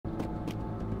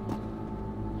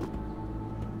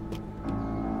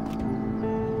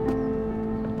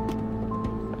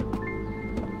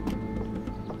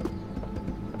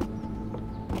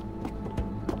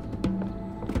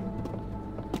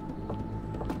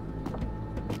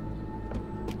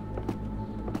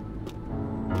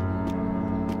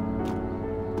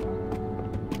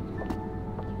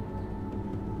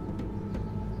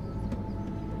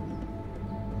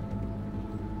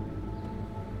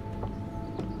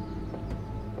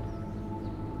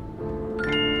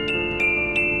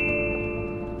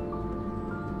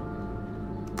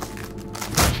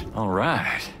All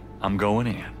right, I'm going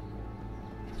in.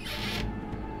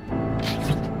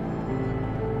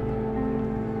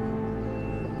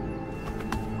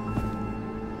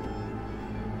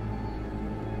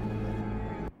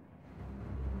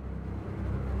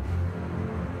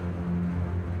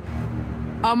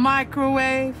 A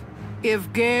microwave?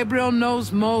 If Gabriel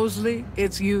knows Mosley,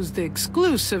 it's used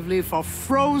exclusively for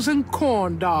frozen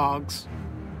corn dogs.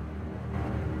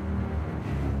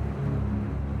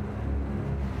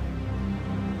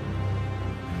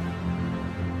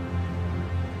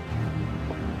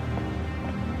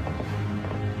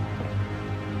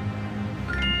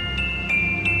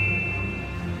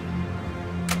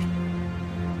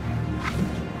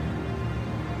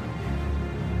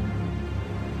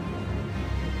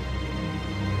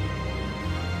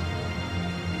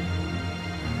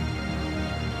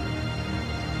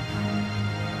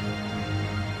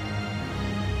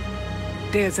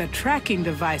 There's a tracking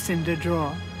device in the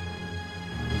drawer.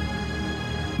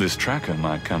 This tracker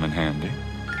might come in handy.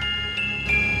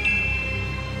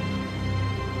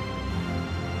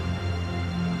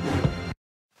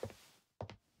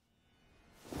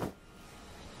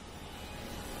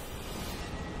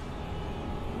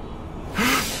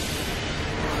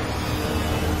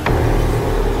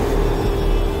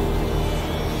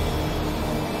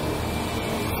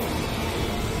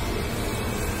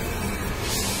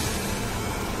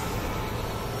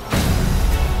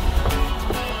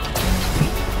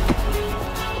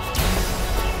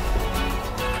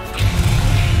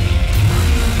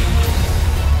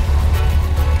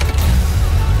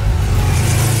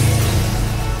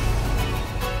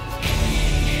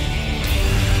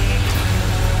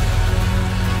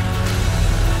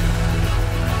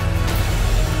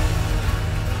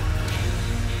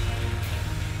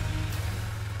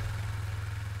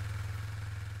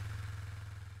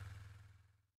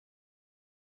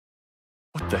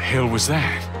 What the hell was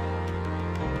that?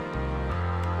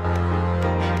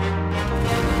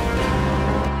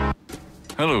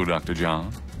 Hello, Dr.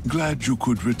 John. Glad you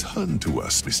could return to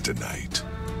us, Mr. Knight.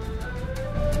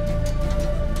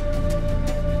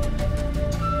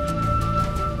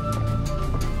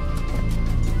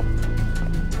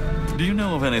 Do you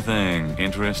know of anything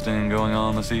interesting going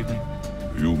on this evening?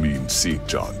 You mean St.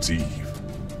 John's Eve?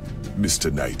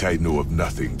 Mr. Knight, I know of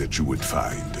nothing that you would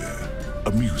find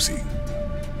amusing.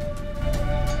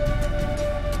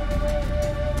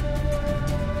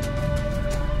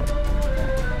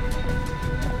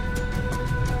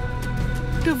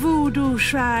 The voodoo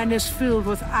shrine is filled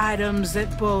with items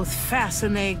that both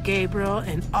fascinate Gabriel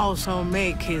and also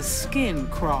make his skin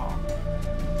crawl.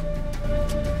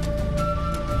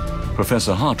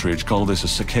 Professor Hartridge called this a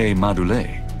saké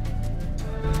madulé.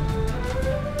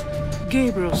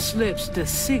 Gabriel slips the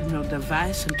signal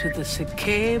device into the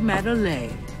saké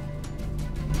madulé.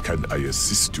 Can I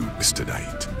assist you, Mr.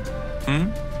 Knight?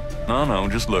 No,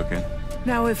 just looking.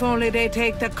 Now if only they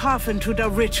take the coffin to the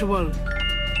ritual.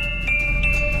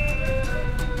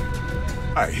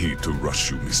 I hate to rush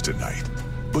you, Mr. Knight,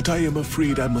 but I am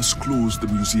afraid I must close the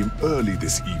museum early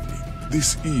this evening.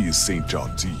 This is St.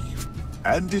 John's Eve,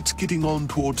 and it's getting on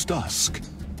towards dusk.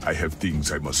 I have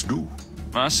things I must do.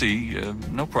 I see.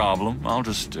 No problem. I'll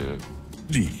just,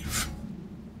 Leave.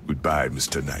 Goodbye,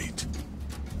 Mr. Knight.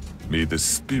 May the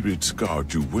spirits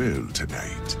guard you well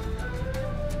tonight.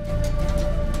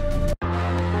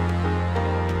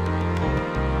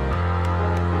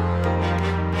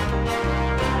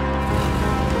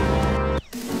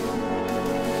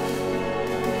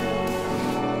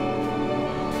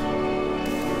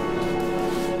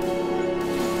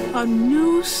 A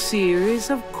new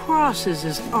series of crosses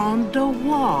is on the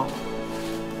wall.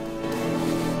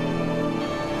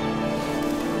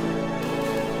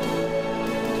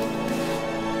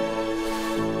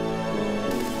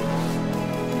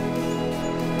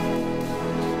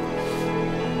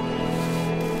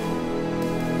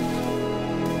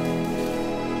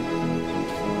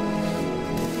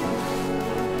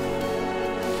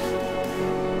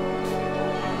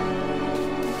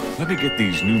 let me get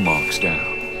these new marks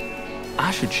down. I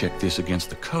should check this against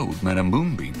the code Madame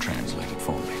Moonbeam translated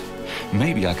for me.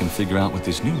 Maybe I can figure out what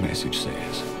this new message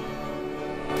says.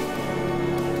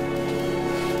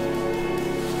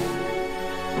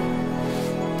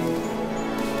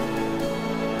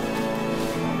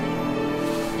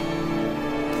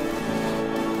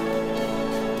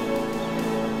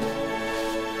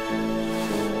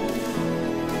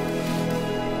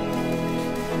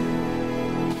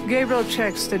 Gabriel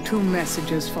checks the two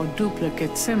messages for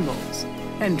duplicate symbols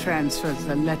and transfers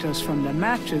the letters from the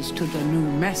matches to the new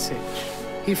message.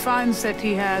 He finds that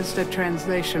he has the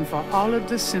translation for all of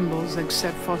the symbols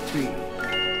except for 3.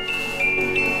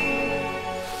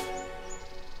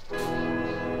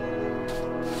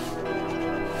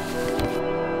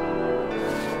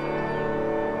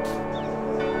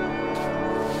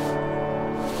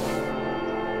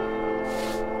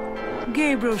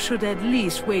 Gabriel should at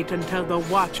least wait until the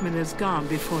watchman is gone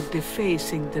before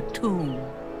defacing the tomb.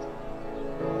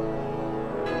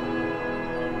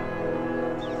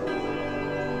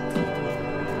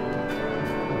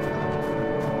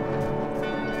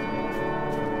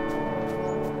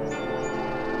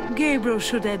 Gabriel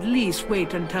should at least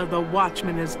wait until the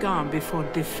watchman is gone before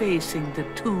defacing the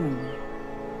tomb.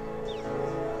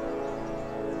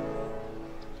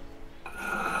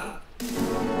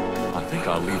 I think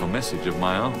I'll leave a message of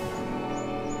my own.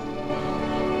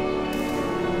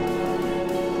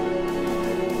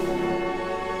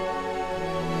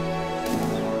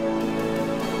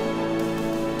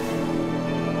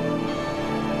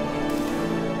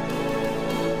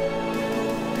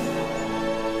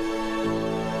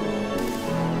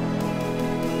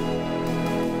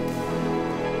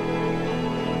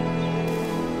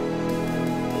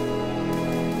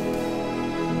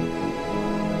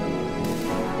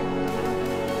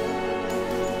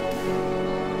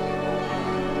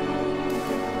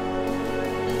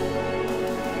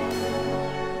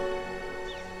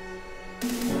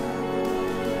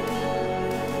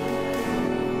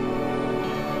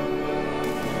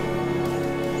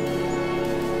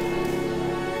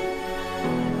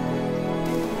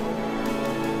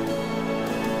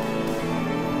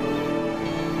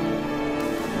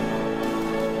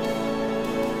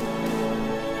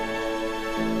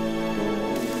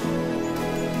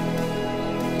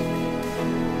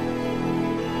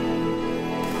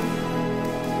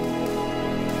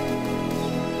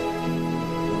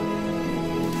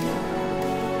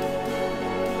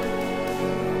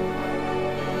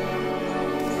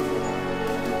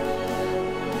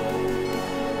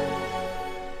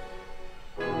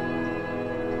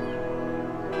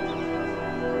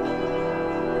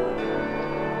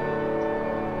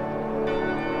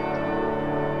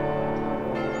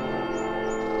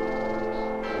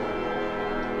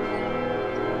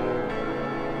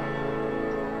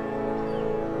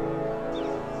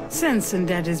 Sensing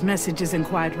that his message isn't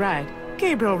quite right,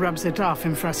 Gabriel rubs it off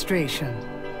in frustration.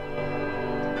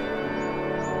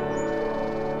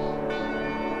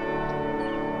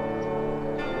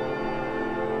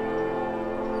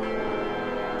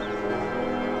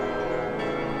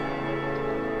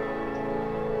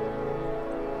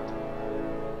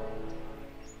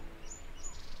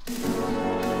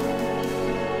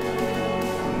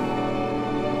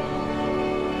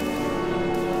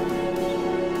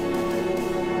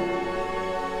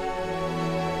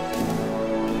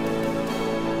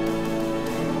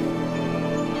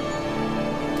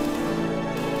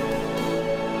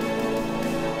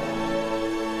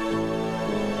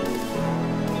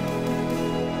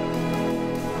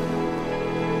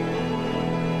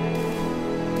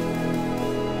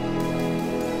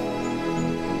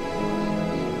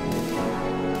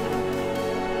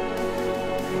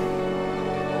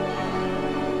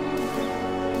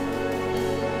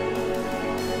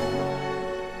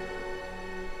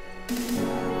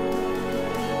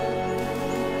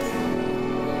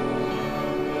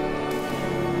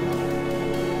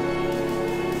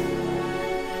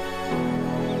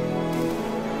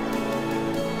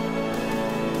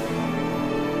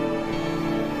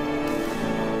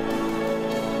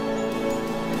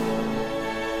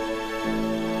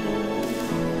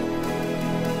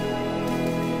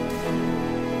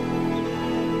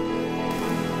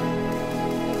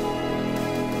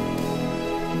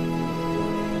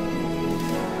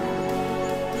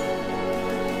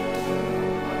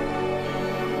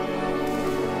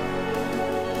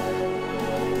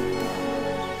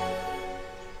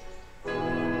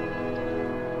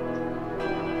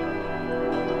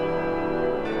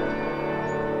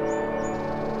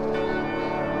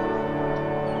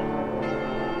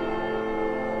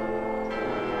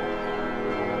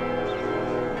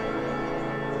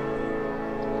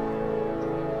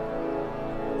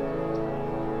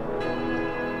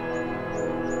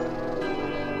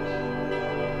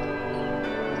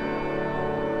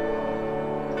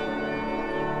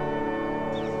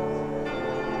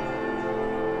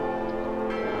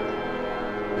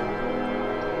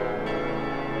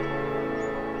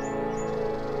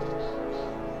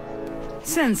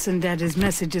 Sensing that his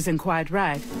message isn't quite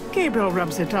right, Gabriel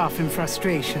rubs it off in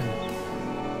frustration.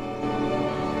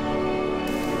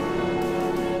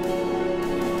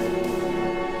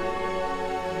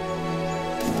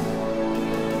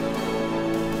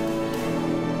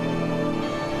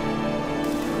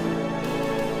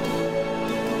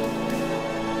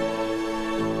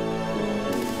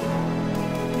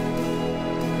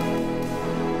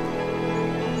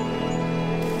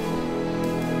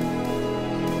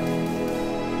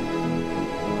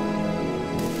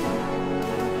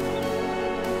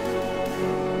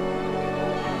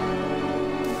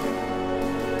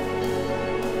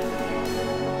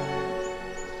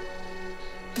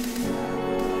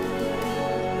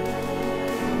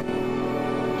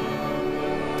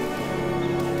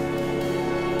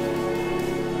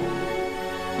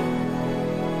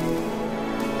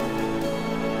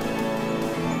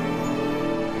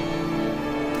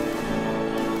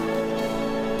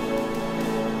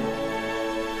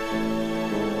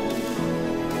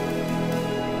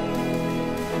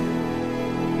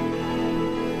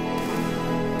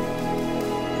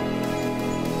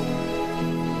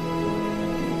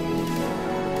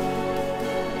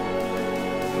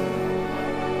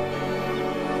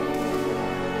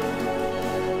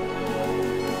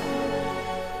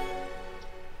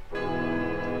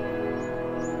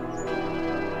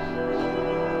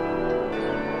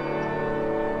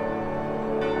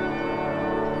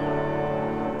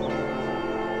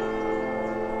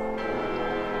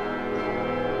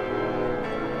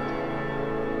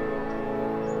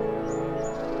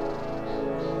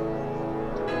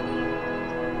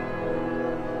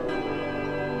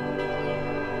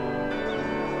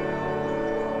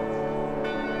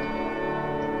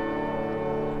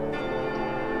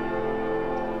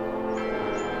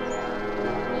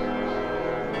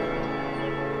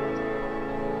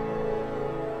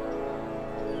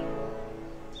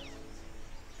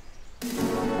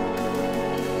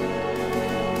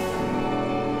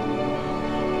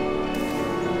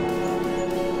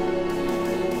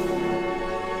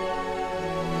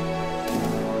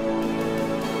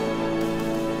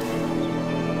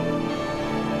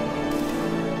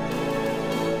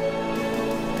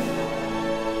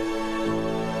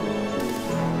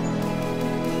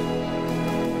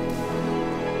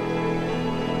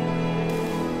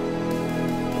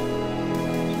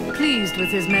 Pleased with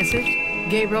his message,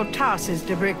 Gabriel tosses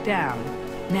the brick down.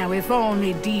 Now if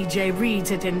only DJ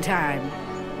reads it in time.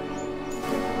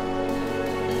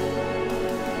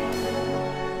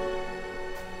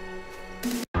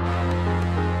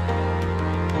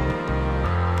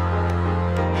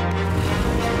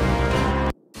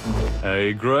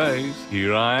 Hey, Grace,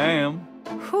 here I am.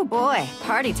 Oh boy,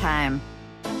 party time.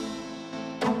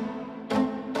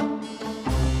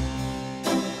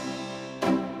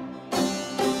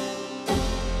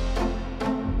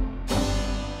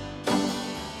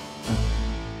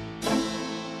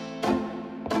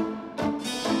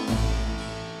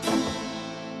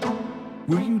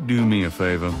 Will you do me a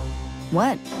favor?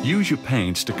 What? Use your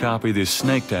paints to copy this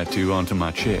snake tattoo onto my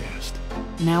chest.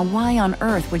 Now why on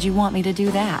earth would you want me to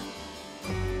do that?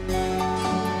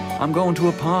 I'm going to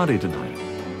a party tonight.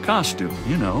 Costume,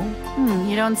 you know.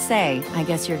 You don't say. I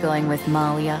guess you're going with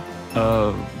Malia.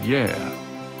 Yeah.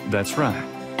 That's right.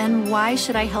 And why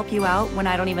should I help you out when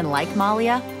I don't even like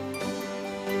Malia?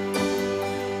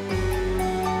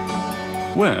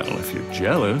 Well, if you're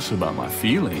jealous about my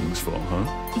feelings for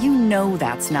her. You know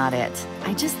that's not it.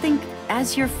 I just think,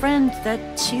 as your friend,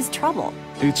 that she's trouble.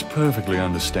 It's perfectly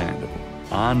understandable.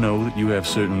 I know that you have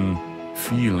certain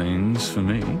feelings for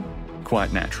me,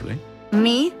 quite naturally.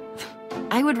 Me?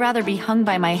 I would rather be hung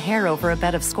by my hair over a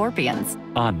bed of scorpions.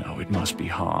 I know it must be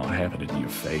hard having it in your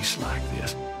face like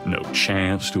this. No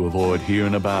chance to avoid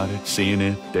hearing about it, seeing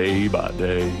it day by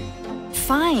day.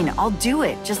 Fine, I'll do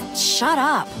it. Just shut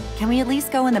up. Can we at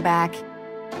least go in the back?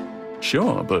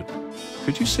 Sure, but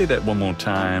could you say that one more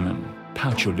time and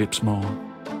pout your lips more?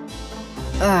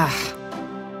 Ugh.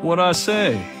 What'd I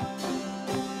say?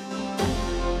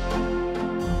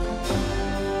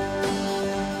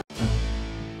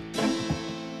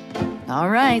 All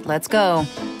right, let's go.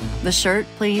 The shirt,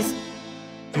 please.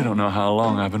 You don't know how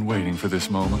long I've been waiting for this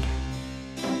moment.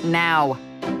 Now.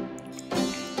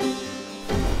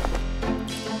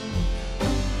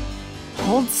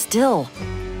 Hold still.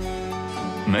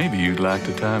 Maybe you'd like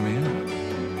to tie me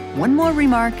up. One more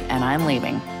remark and I'm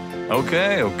leaving.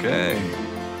 Okay, okay.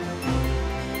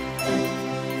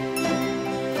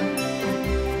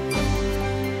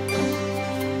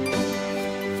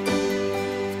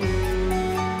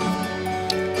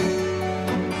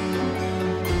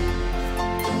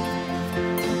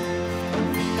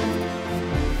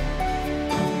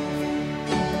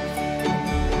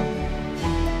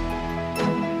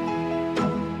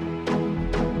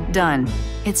 Done.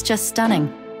 It's just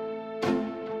stunning.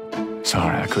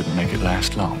 Sorry I couldn't make it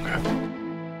last longer.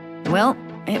 Well,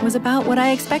 it was about what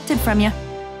I expected from you.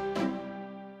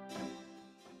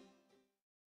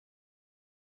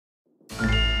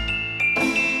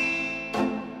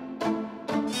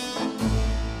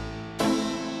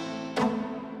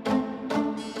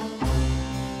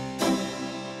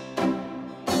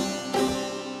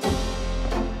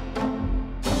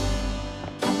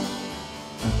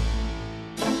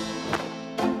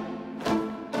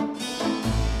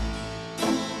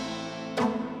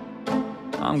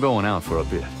 I'm going out for a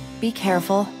bit. Be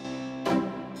careful.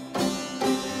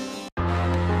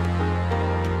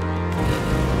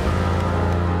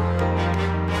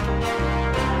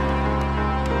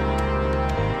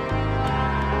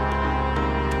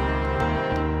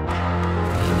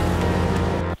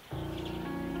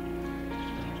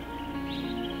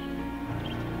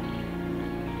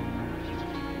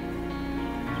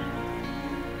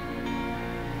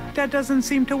 That doesn't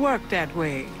seem to work that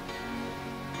way.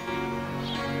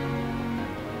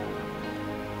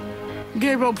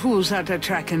 Gabriel pulls out a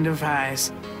tracking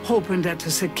device, hoping that the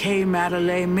Sakay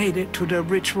Madeleine made it to the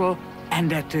ritual and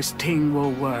that this thing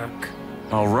will work.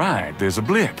 All right, there's a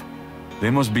blip. They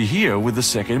must be here with the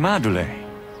Seke Madeleine.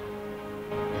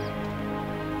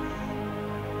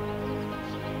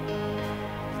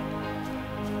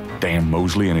 Damn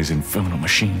Mosley and his infernal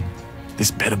machine.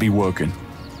 This better be working.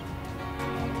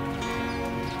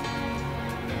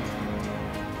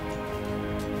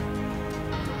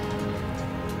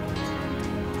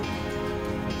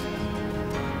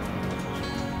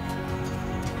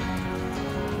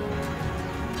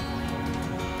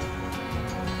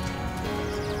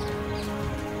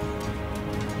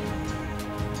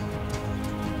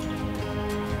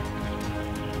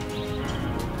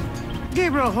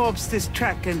 Gabriel hopes this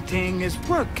tracking thing is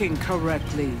working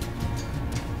correctly.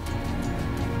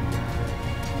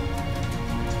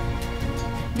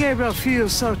 Gabriel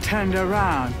feels so turned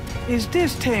around. Is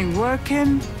this thing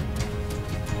working?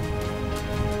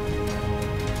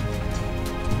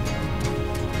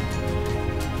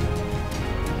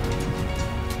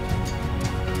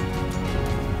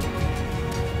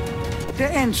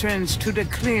 The entrance to the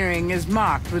clearing is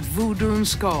marked with voodoo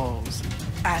skulls.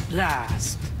 At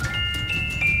last.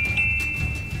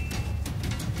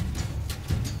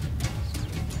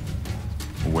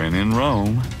 When in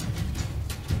Rome.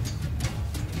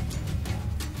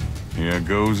 Here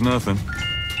goes nothing.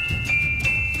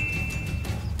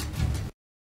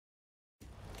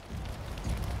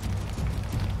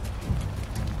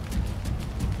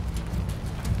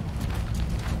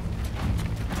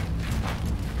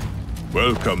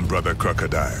 Welcome, Brother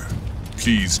Crocodile.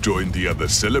 Please join the other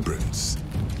celebrants.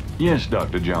 Yes,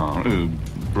 Dr. John,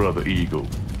 Brother Eagle.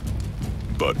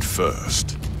 But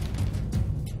first,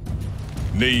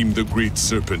 name the great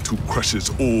serpent who crushes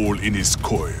all in his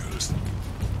coils.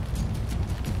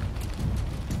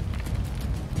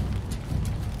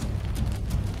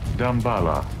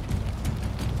 Damballa.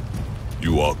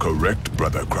 You are correct,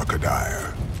 Brother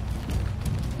Crocodile.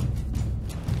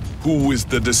 Who is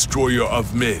the destroyer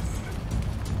of men?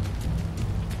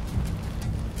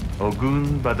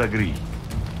 Ogun Badagri.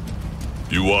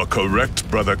 You are correct,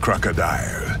 Brother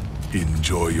Crocodile.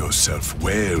 Enjoy yourself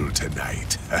well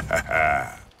tonight.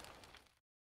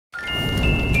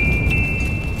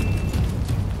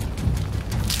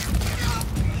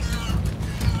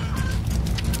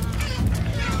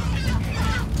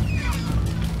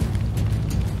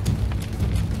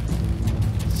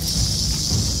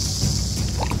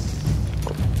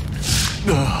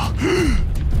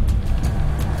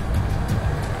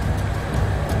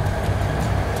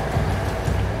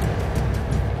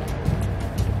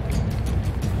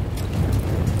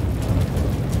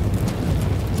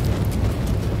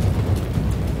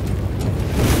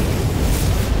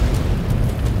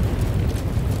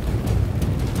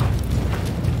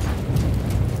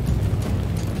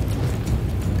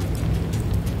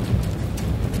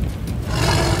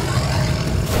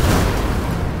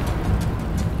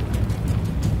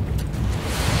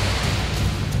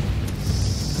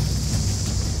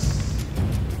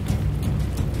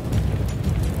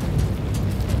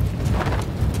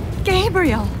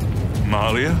 Gabriel!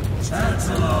 Malia?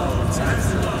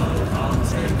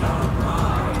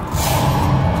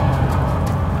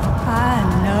 I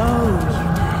know you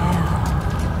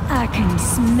now. I can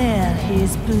smell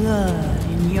his blood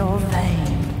in your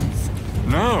veins.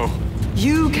 No!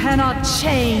 You cannot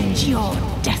change your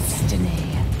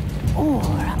destiny, or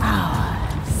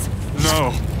ours.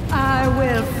 No! I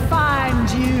will find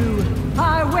you.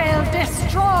 I will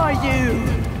destroy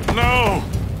you. No!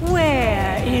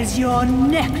 Where is your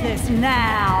necklace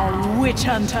now, witch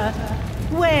hunter?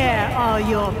 Where are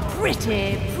your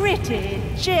pretty, pretty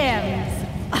gems?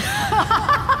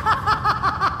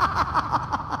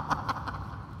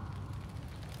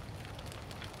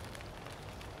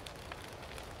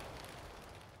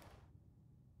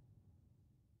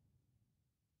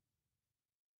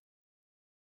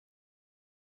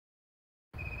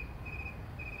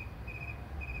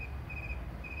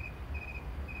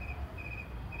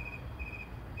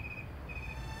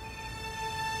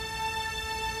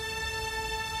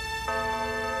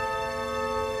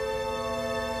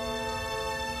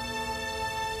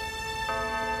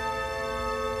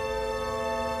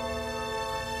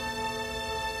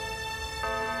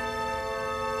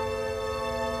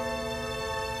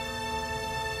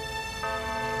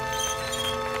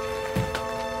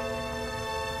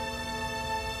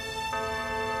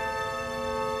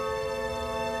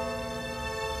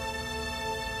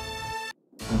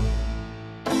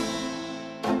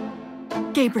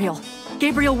 Gabriel!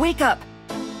 Gabriel, wake up!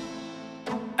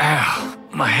 Ow,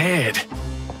 my head.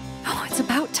 Oh, it's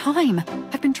about time.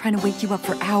 I've been trying to wake you up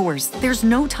for hours. There's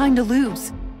no time to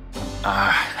lose. I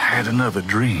had another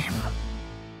dream.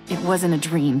 It wasn't a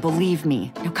dream, believe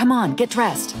me. Now come on, get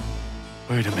dressed.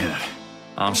 Wait a minute.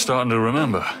 I'm starting to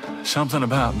remember. Something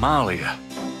about Malia.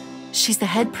 She's the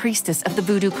head priestess of the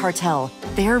voodoo cartel.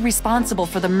 They're responsible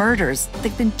for the murders.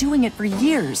 They've been doing it for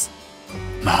years.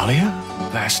 Malia?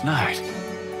 Last night.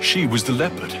 She was the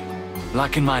leopard.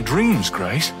 Like in my dreams,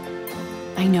 Grace.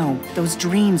 I know, those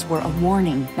dreams were a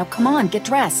warning. Now come on, get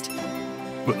dressed.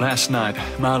 But last night,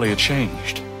 Malia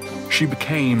changed. She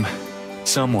became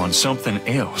something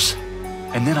else.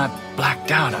 And then I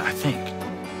blacked out, I think.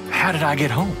 How did I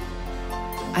get home?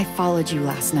 I followed you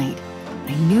last night.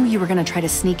 I knew you were gonna try to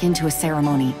sneak into a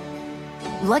ceremony.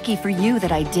 Lucky for you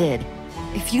that I did.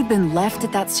 If you'd been left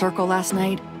at that circle last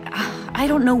night, I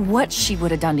don't know what she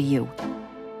would have done to you.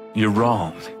 You're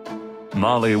wrong.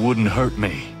 Malia wouldn't hurt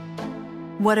me.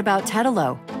 What about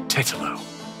Tetelo? Tetelo.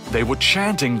 They were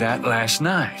chanting that last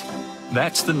night.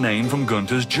 That's the name from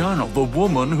Gunther's journal, the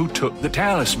woman who took the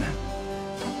talisman.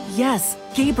 Yes,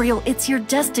 Gabriel, it's your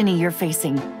destiny you're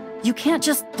facing. You can't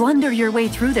just blunder your way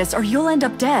through this or you'll end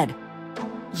up dead.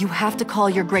 You have to call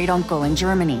your great-uncle in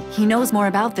Germany. He knows more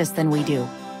about this than we do.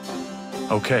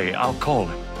 Okay, I'll call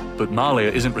him. But Malia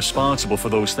isn't responsible for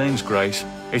those things, Grace.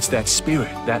 It's that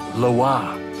spirit, that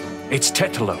Loa. It's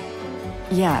Tetelo.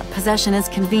 Yeah, possession is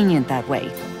convenient that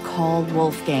way. Call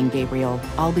Wolfgang, Gabriel.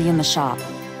 I'll be in the shop.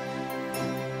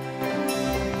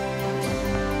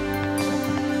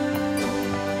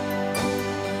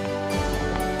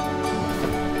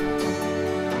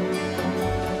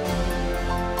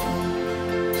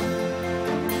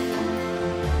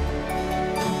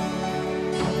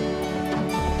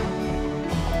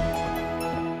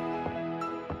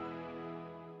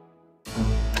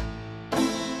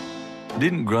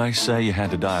 Didn't Grace say you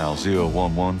had to dial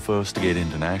 011 first to get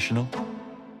international?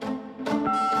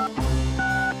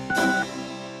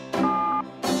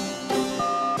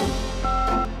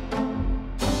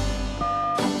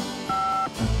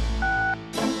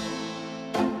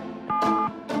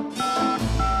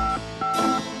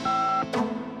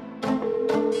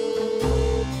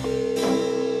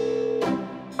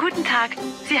 Guten Tag,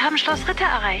 Sie haben Schloss Ritter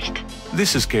erreicht.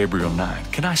 This is Gabriel Knight.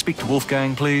 Can I speak to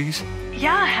Wolfgang, please?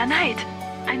 Ja, Herr Knight.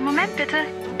 Einen Moment bitte.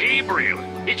 Gabriel,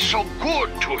 it's so good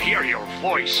to hear your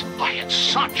voice. I had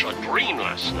such a dream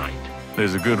last night.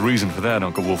 There's a good reason for that,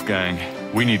 Uncle Wolfgang.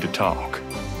 We need to talk.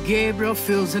 Gabriel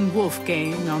fills in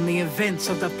Wolfgang on the events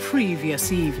of the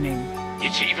previous evening.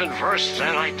 It's even worse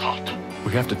than I thought.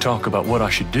 We have to talk about what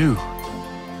I should do.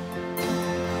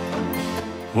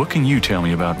 What can you tell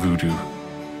me about voodoo?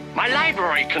 My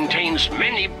library contains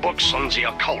many books on the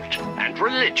occult and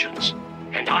religions,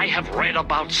 and I have read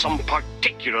about some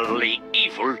particularly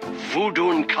evil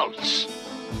voodoo cults.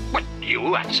 But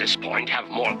you, at this point, have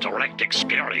more direct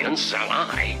experience than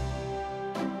I.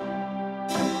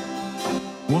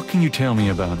 What can you tell me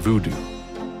about voodoo?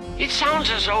 It sounds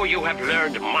as though you have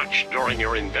learned much during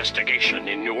your investigation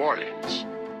in New Orleans.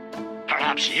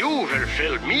 Perhaps you will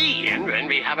fill me in when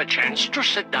we have a chance to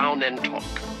sit down and talk.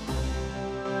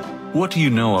 What do you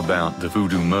know about the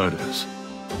voodoo murders?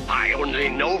 I only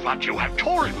know what you have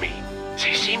told me.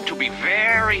 They seem to be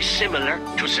very similar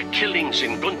to the killings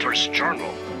in Gunther's journal.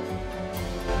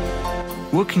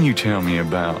 What can you tell me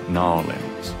about New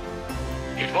Orleans?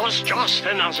 It was just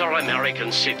another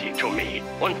American city to me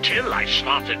until I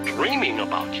started dreaming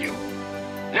about you.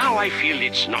 Now I feel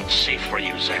it's not safe for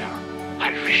you there.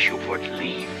 I wish you would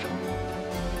leave.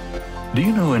 Do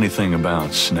you know anything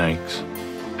about snakes?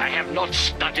 I have not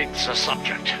studied the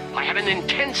subject. I have an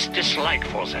intense dislike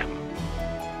for them.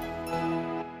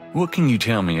 What can you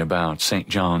tell me about St.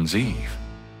 John's Eve?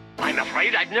 I'm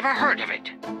afraid I've never heard of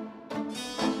it.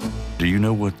 Do you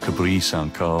know what Capri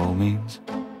Sanko means?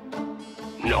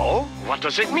 No? What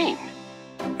does it mean?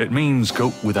 It means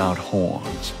goat without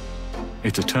horns.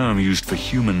 It's a term used for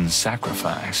human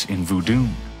sacrifice in voodoo.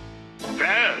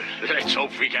 Well, let's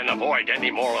hope we can avoid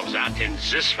any more of that in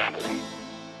this family.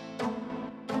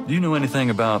 Do you know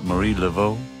anything about Marie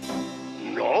Laveau?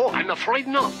 No, I'm afraid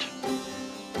not.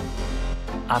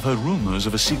 I've heard rumors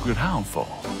of a secret hound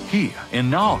fall here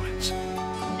in New Orleans.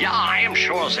 Yeah, I am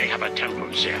sure they have a temple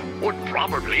there, but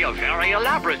probably a very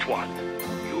elaborate one.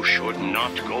 You should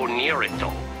not go near it,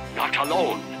 though. Not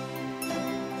alone.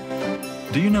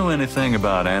 Do you know anything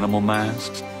about animal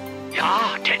masks?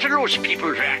 Yeah, Tetelos people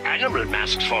wear animal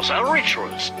masks for their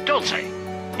rituals, don't they?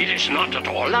 It is not at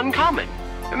all uncommon.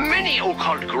 Many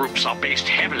occult groups are based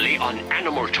heavily on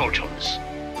animal totems.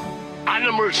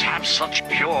 Animals have such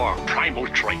pure, primal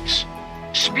traits.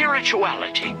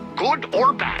 Spirituality, good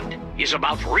or bad, is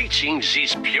about reaching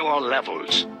these pure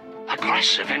levels.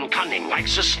 Aggressive and cunning like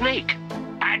the snake.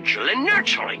 Agile and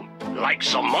nurturing like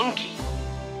the monkey.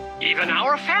 Even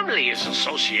our family is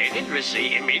associated with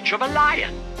the image of a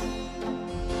lion.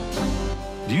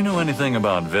 Do you know anything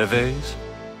about Veves?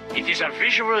 It is a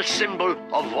visual symbol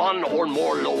of one or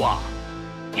more Loa.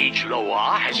 Each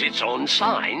Loa has its own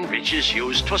sign, which is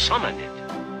used to summon it.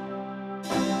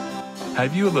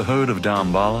 Have you ever heard of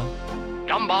Damballa?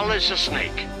 Damballa is a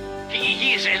snake.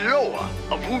 He is a Loa,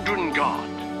 a voodoo god.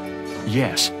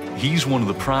 Yes, he's one of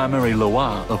the primary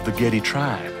Loa of the Getty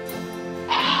tribe.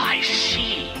 Ah, I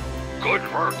see. Good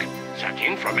work. That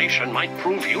information might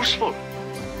prove useful.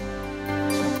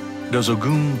 Does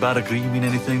Ogun Badagri mean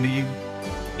anything to you?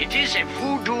 It is a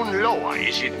voodoo Loa,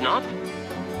 is it not?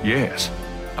 Yes,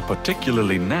 a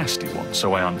particularly nasty one,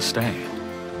 so I understand.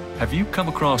 Have you come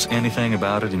across anything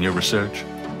about it in your research?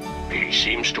 He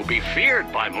seems to be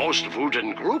feared by most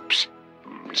voodoo groups.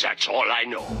 That's all I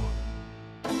know.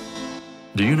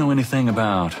 Do you know anything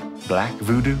about black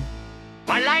voodoo?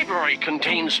 My library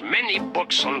contains many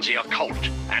books on the occult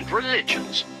and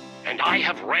religions, and I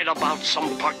have read about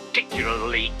some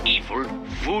particularly evil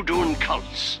voodoo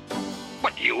cults.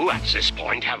 But you, at this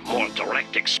point, have more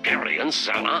direct experience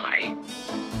than I.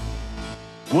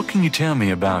 What can you tell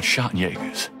me about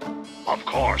Schottenjägers? Of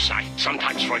course, I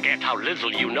sometimes forget how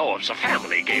little you know of the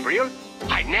family, Gabriel.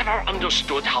 I never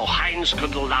understood how Heinz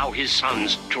could allow his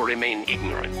sons to remain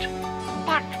ignorant.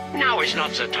 But now is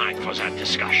not the time for that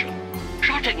discussion.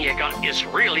 Schottenjäger is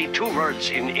really two words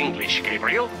in English,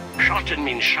 Gabriel. Schotten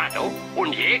means shadow,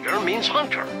 and Jäger means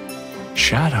hunter.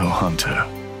 Shadow hunter?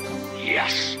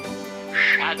 Yes,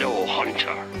 shadow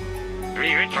hunter.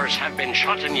 We Ritters have been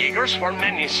Schottenjägers for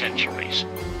many centuries.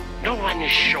 No one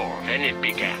is sure when it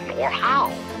began or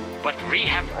how, but we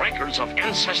have records of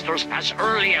ancestors as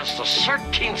early as the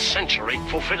 13th century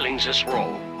fulfilling this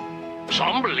role.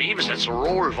 Some believe that the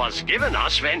role was given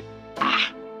us when...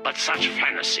 but such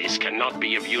fantasies cannot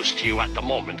be of use to you at the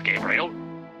moment, Gabriel.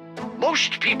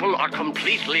 Most people are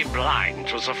completely blind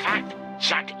to the fact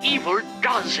that evil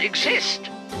does exist.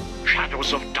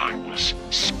 Shadows of darkness,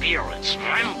 spirits,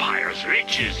 vampires,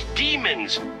 witches,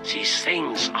 demons, these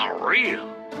things are real.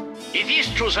 It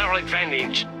is to their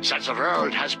advantage that the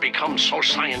world has become so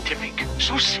scientific,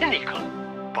 so cynical.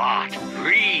 But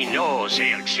we know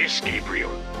they exist,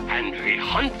 Gabriel, and we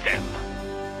hunt them.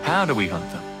 How do we hunt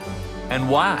them? And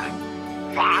why?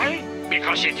 Why?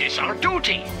 Because it is our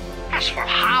duty. As for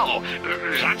how,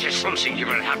 that is something you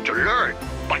will have to learn,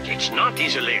 but it's not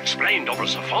easily explained over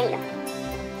the phone.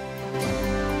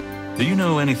 Do you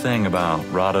know anything about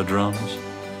rada drums?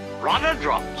 Rada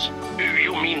drums?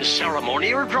 You mean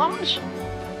ceremonial drums?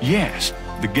 Yes.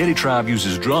 The Getty tribe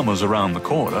uses drummers around the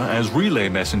quarter as relay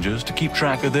messengers to keep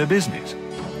track of their business.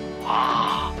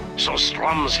 Ah, so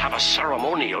drums have a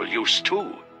ceremonial use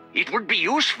too. It would be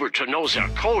useful to know their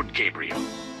code, Gabriel.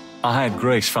 I had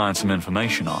Grace find some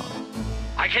information on them.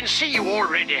 I can see you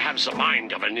already have the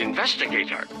mind of an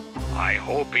investigator. I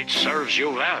hope it serves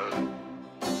you well.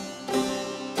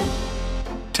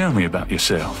 Tell me about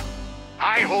yourself.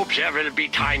 I hope there will be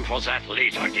time for that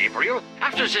later, Gabriel,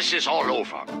 after this is all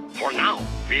over. For now,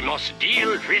 we must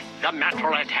deal with the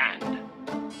matter at hand.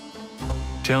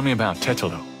 Tell me about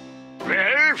Tetelo.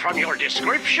 Well, from your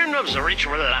description of the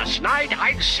ritual last night,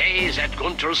 I'd say that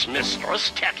Gunther's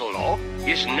mistress, Tetelo,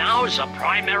 is now the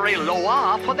primary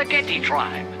Loa for the Getty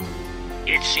tribe.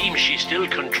 It seems she still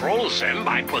controls them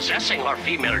by possessing her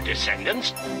female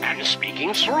descendants and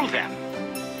speaking through them.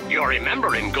 You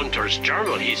remember in Gunther's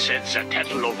journal he said that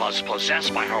Tetelo was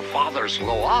possessed by her father's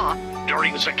Loa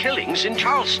during the killings in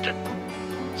Charleston.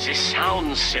 This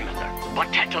sounds similar, but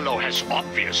Tetelo has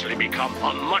obviously become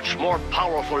a much more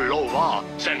powerful Loa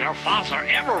than her father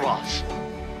ever was.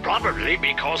 Probably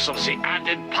because of the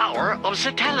added power of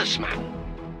the talisman.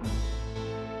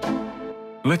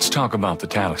 Let's talk about the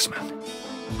talisman.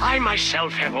 I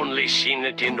myself have only seen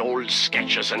it in old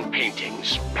sketches and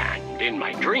paintings, and in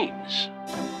my dreams.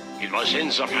 It was in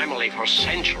the family for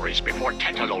centuries before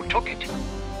Tetelo took it.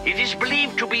 It is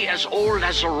believed to be as old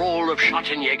as the role of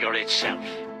Schottenjäger itself.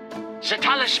 The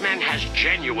talisman has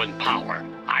genuine power.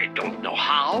 I don't know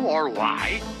how or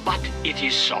why, but it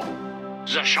is so.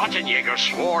 The Schottenjäger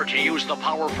swore to use the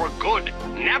power for good,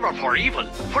 never for evil,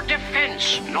 for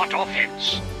defense, not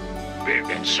offense. We've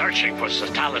been searching for the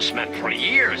talisman for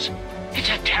years. It's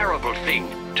a terrible thing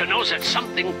to know that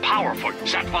something powerful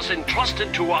that was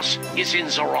entrusted to us is in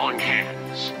the wrong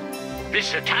hands.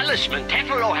 With the talisman,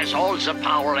 Tetelo has all the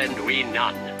power and we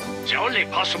none. The only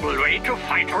possible way to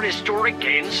fight her is to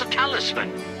regain the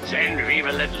talisman. Then we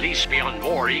will at least be on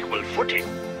more equal footing.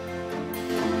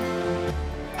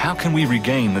 How can we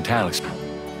regain the talisman?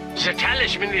 The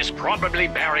talisman is probably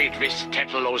buried with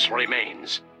Tetelo's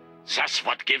remains. That's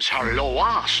what gives her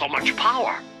Loa so much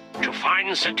power. To find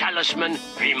the talisman,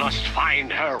 we must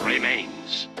find her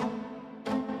remains.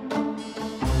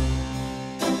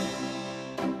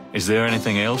 Is there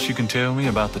anything else you can tell me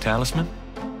about the talisman?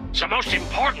 The most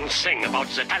important thing about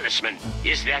the talisman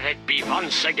is that it be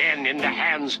once again in the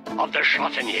hands of the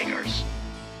Schottenjägers.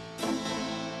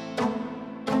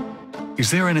 Is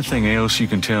there anything else you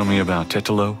can tell me about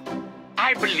Tetelo?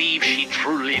 I believe she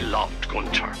truly loved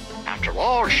Gunther. After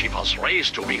all, she was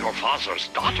raised to be her father's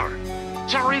daughter.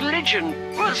 The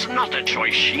religion was not a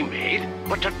choice she made,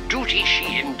 but a duty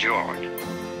she endured.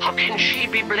 How can she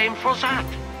be blamed for that?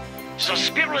 The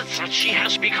spirit that she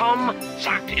has become,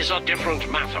 that is a different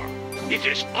matter. It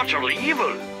is utterly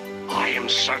evil. I am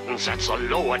certain that the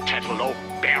lower Tetelo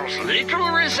bears little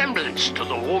resemblance to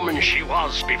the woman she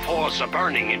was before the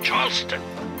burning in Charleston.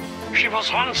 She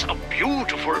was once a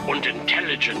beautiful and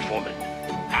intelligent woman,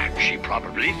 and she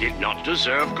probably did not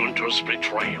deserve Gunther's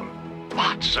betrayal.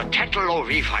 But the Tetelo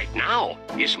we fight now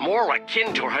is more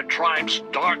akin to her tribe's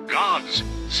dark gods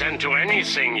than to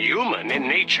anything human in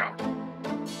nature.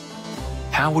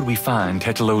 How would we find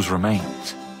Tetelo's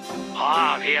remains?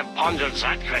 We have pondered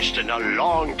that question a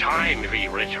long time, we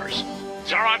Ritters.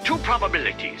 There are two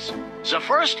probabilities. The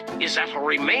first is that her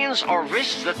remains are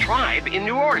with the tribe in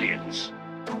New Orleans.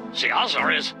 The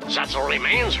other is that the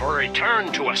remains were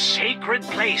returned to a sacred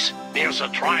place near the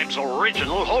tribe's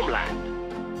original homeland.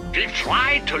 We've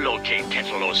tried to locate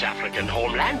Tetelo's African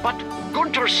homeland, but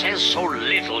Gunther says so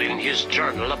little in his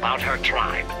journal about her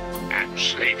tribe, and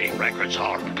slaving records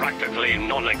are practically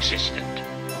non-existent.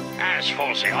 As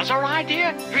for the other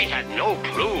idea, we had no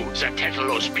clue that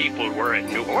Tetelo's people were in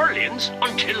New Orleans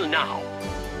until now.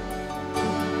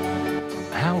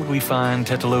 How would we find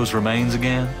Tetelo's remains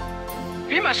again?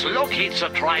 We must locate the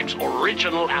tribe's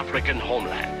original African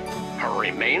homeland. Her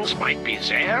remains might be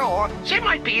there, or they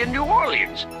might be in New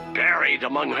Orleans, buried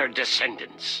among her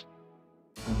descendants.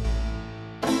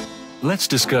 Let's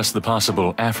discuss the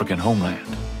possible African homeland.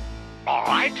 All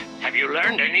right. Have you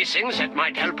learned anything that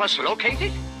might help us locate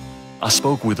it? I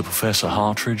spoke with Professor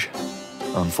Hartridge,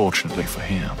 unfortunately for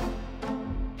him.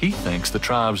 He thinks the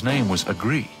tribe's name was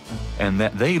Agree, and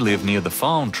that they live near the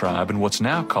Fawn tribe in what's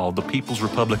now called the People's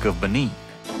Republic of Benin.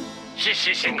 This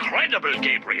is incredible,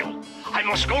 Gabriel. I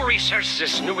must go research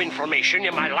this new information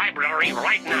in my library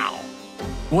right now.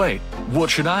 Wait, what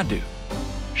should I do?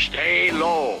 Stay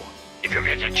low. If you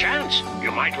get a chance, you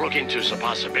might look into the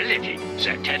possibility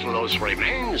that Tetelo's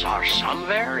remains are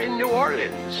somewhere in New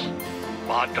Orleans.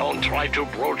 But don't try to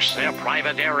broach their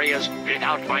private areas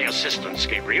without my assistance,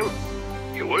 Gabriel.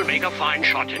 You will make a fine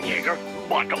shot, Jäger,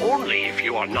 but only if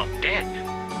you are not dead.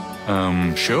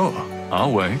 Sure.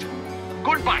 I'll wait.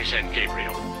 Goodbye then,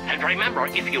 Gabriel. And remember,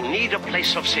 if you need a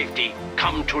place of safety,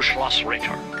 come to Schloss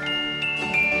Ritter.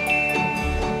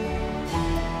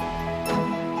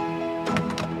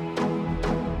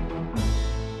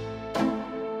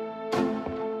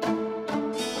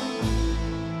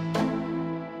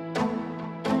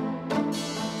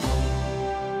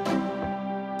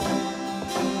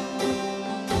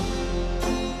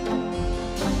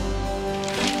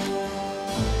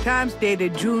 Times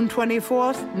dated June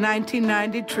 24th,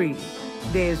 1993.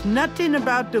 There's nothing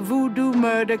about the voodoo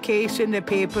murder case in the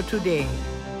paper today.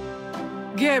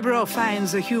 Gabriel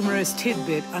finds a humorous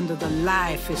tidbit under the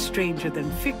Life is Stranger Than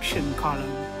Fiction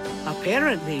column.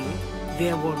 Apparently,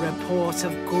 there were reports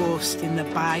of ghosts in the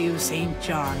Bayou St.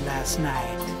 John last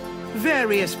night.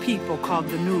 Various people called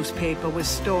the newspaper with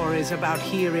stories about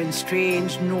hearing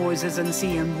strange noises and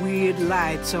seeing weird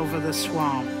lights over the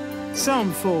swamp.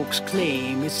 Some folks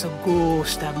claim it's a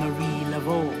ghost of Marie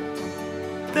Laveau.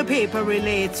 The paper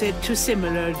relates it to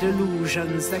similar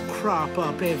delusions that crop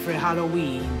up every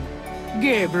Halloween.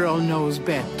 Gabriel knows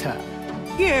better.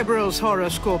 Gabriel's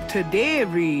horoscope today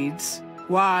reads,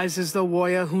 "Wise is the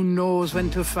warrior who knows when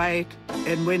to fight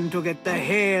and when to get the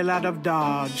hell out of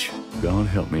Dodge." God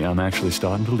help me, I'm actually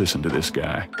starting to listen to this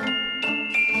guy.